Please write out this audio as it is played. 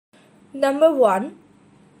Number 1.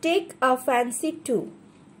 Take a fancy to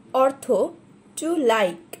অর্থ to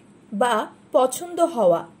like বা পছন্দ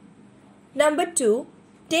হওয়া। Number 2.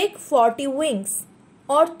 Take 40 winks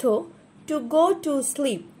অর্থ to go to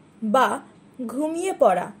sleep বা ঘুমিয়ে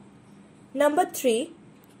পড়া। Number 3.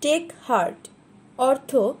 Take heart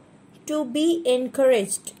অর্থ to be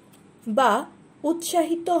encouraged বা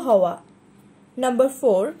উৎসাহিত হওয়া। Number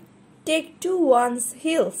 4. Take to one's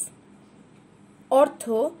heels অর্থ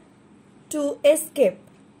to escape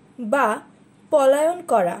বা পলায়ন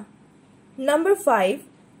করা। Number 5.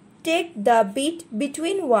 Take the bit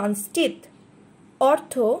between one's teeth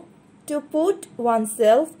অর্থ to put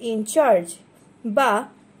oneself in charge বা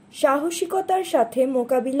সাহসিকতার সাথে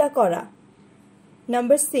মোকাবিলা করা।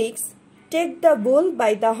 Number 6. Take the bull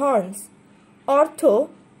by the horns অর্থ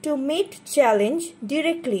to meet challenge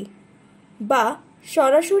directly বা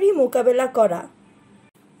সরাসরি মোকাবেলা করা।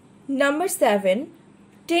 Number 7.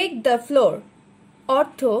 Take the floor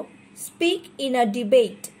অর্থ speak in a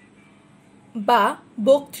debate বা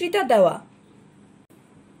বক্তৃতা দেওয়া।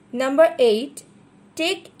 Number 8.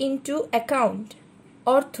 Take into account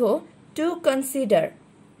অর্থ to consider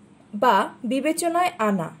বা বিবেচনায়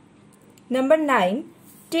আনা। Number 9.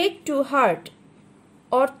 Take to heart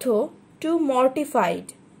অর্থ to mortified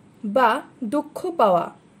বা দুঃখ পাওয়া।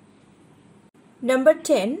 Number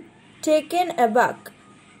 10. Taken aback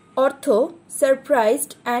অর্থ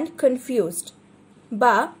surprised and confused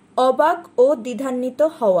বা অবাক ও দ্বিধান্বিত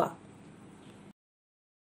হওয়া।